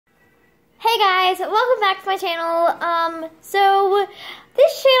Hey guys, welcome back to my channel. So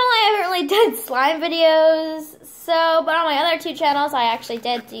this channel I haven't really done slime videos, but on my other two channels I actually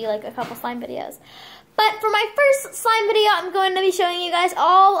did do like a couple slime videos. But for my first slime video, I'm going to be showing you guys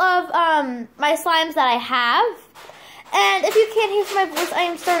all of my slimes that I have. And if you can't hear from my voice, I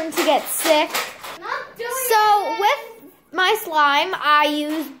am starting to get sick. So with my slime, I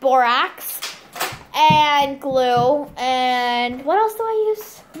use borax and glue, and what else do I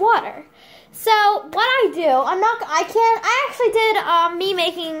use? Water. So what I do, I actually did me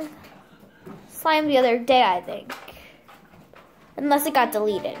making slime the other day, I think. Unless it got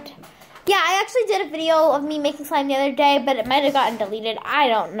deleted. Yeah, I actually did a video of me making slime the other day, but it might have gotten deleted. I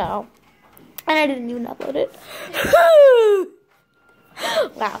don't know. And I didn't even upload it.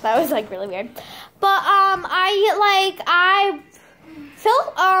 Wow, that was like really weird. But I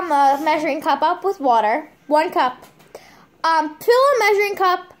fill a measuring cup up with water, 1 cup. Fill a measuring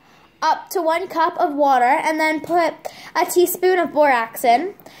cup up to 1 cup of water, and then put a teaspoon of borax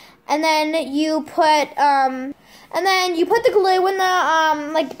in, and then you put the glue in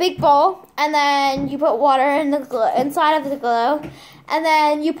the like big bowl, and then you put water in the glue, inside of the glue, and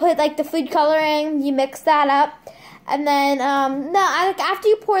then you put like the food coloring. You mix that up, and then after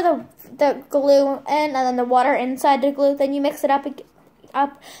you pour the glue in and then the water inside the glue, then you mix it up.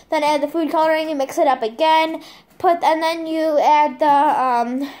 Then add the food coloring. You mix it up again. And then you add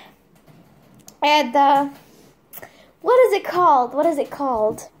the what is it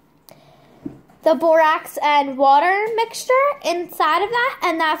called? The borax and water mixture inside of that,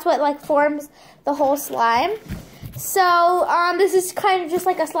 and that's what like forms the whole slime. So this is kind of just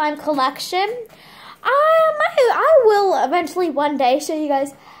like a slime collection. I will eventually one day show you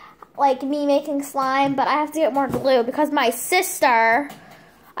guys like me making slime, but I have to get more glue because my sister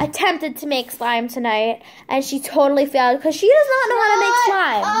attempted to make slime tonight and she totally failed because she does not know how to make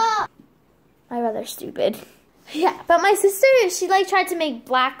slime. I'm rather stupid. Yeah, but my sister, she like tried to make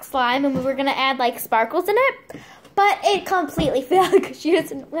black slime and we were gonna add like sparkles in it, but it completely failed because she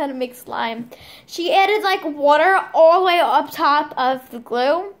doesn't know how to make slime. She added like water all the way up top of the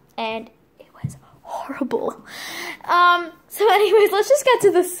glue and it was horrible. So anyways, let's just get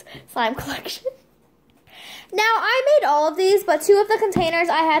to this slime collection. Now, I made all of these, but 2 of the containers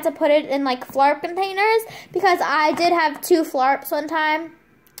I had to put it in like Flarp containers because I did have 2 Flarps one time.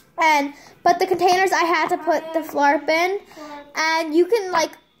 But the containers I had to put the Flarp in, and you can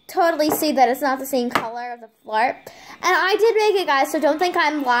like totally see that it's not the same color of the Flarp. And I did make it, guys, so don't think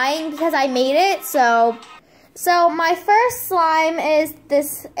I'm lying because I made it. So my first slime is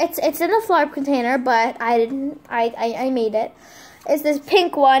this. It's in a Flarp container, but I didn't. I made it. It's this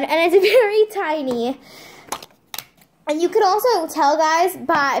pink one, and it's very tiny. And you can also tell, guys,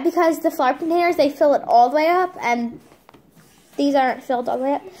 because the Flarp containers, they fill it all the way up, and these aren't filled all the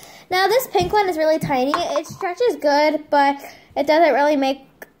way up. Now, this pink one is really tiny. It stretches good, but it doesn't really make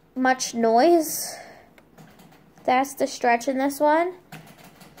much noise. That's the stretch in this one.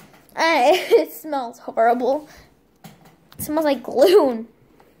 And it smells horrible. It smells like glue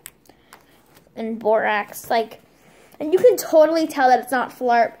and borax. And you can totally tell that it's not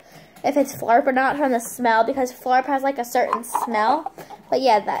Flarp, if it's Flarp or not, from the smell, because Flarp has like a certain smell. But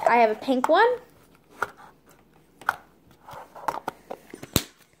yeah, I have a pink one.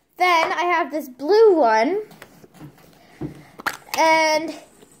 Then I have this blue one, and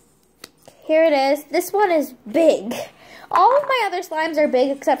here it is. This one is big. All of my other slimes are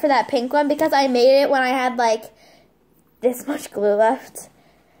big except for that pink one because I made it when I had like this much glue left.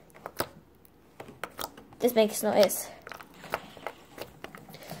 This makes noise.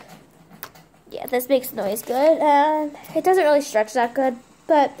 Yeah, this makes noise good. It doesn't really stretch that good,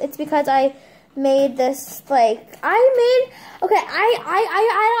 but it's because I made this, like, okay,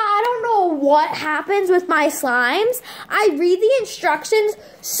 I don't know what happens with my slimes. I read the instructions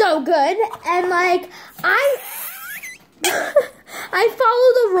so good, and, like, I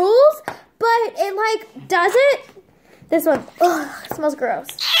follow the rules, but it, like, does it. This one, ugh, it smells gross.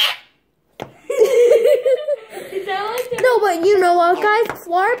 No, but you know what, guys?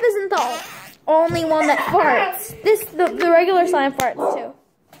 Flarp isn't the only one that farts. The regular slime farts, too.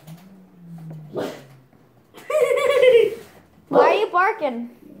 Why are you barking?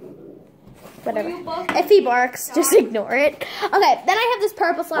 Whatever. If he barks, just ignore it. Okay, then I have this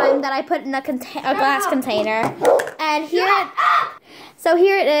purple slime that I put in a glass container. And here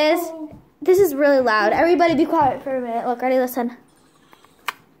it is. This is really loud. Everybody be quiet for a minute. Look, ready, listen.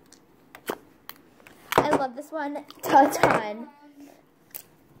 I love this one a ton.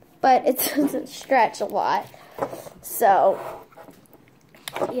 But it doesn't stretch a lot. So,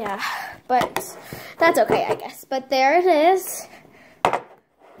 yeah. But that's okay, I guess. But there it is.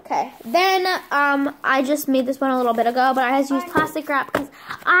 Okay, then I just made this one a little bit ago, but I had to use plastic wrap because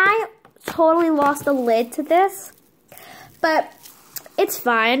I totally lost the lid to this. But it's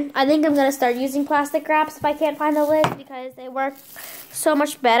fine. I think I'm going to start using plastic wraps if I can't find the lid because they work so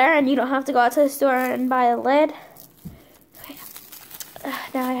much better and you don't have to go out to the store and buy a lid. Okay.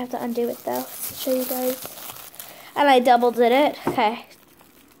 Now I have to undo it though to show you guys. And I double did it. Okay.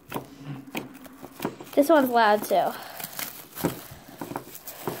 This one's loud too.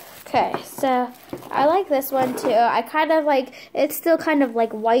 Okay, so I like this one too. I kind of like, it's still kind of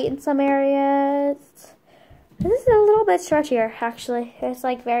like white in some areas. This is a little bit stretchier actually. It's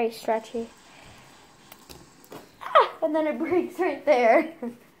like very stretchy. Ah, and then it breaks right there.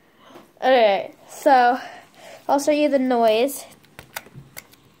 Okay, so I'll show you the noise.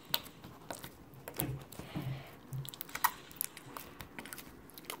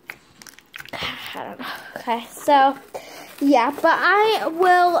 I don't know. Okay, so yeah, but I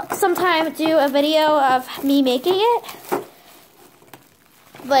will sometime do a video of me making it,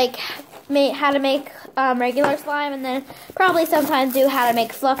 like how to make regular slime, and then probably sometime do how to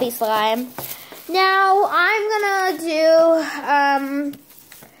make fluffy slime. Now I'm gonna do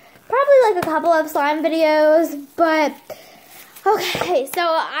probably like a couple of slime videos, but okay, so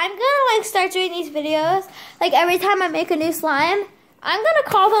I'm gonna like start doing these videos like every time I make a new slime. I'm gonna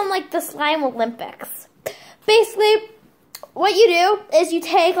call them like the Slime Olympics. Basically, what you do is you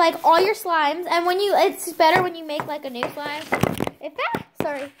take like all your slimes, and it's better when you make like a new slime.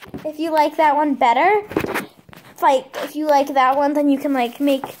 If you like that one better, if you like that one, then you can like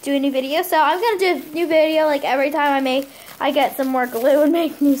do a new video. So I'm gonna do a new video like every time I get some more glue and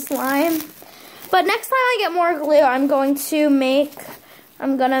make new slime. But next time I get more glue, I'm gonna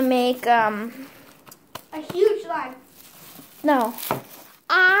make a huge slime. No.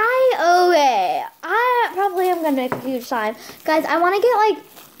 I probably am gonna make a huge slime. Guys, I wanna get like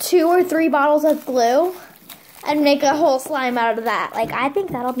 2 or 3 bottles of glue and make a whole slime out of that. Like, I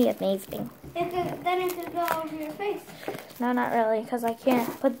think that'll be amazing. Then it could go over your face. No, not really, because I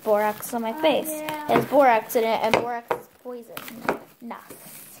can't put borax on my face. Yeah. There's borax in it, and borax is poison. Nah.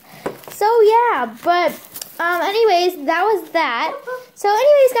 So, yeah, but, anyways, that was that. So,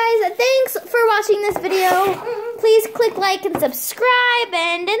 anyways, guys, thanks for watching this video. Please click like and subscribe,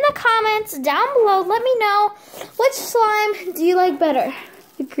 and in the comments down below, let me know which slime do you like better.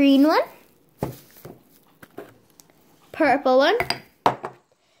 The green one, purple one,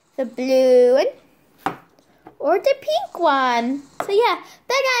 the blue one, or the pink one. So yeah,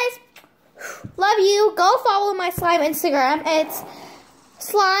 bye guys. Love you. Go follow my slime Instagram. It's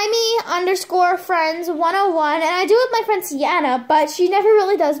slimy_friends101, and I do it with my friend Sienna, but she never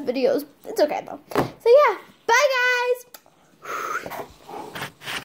really does videos. It's okay though. So yeah, bye guys.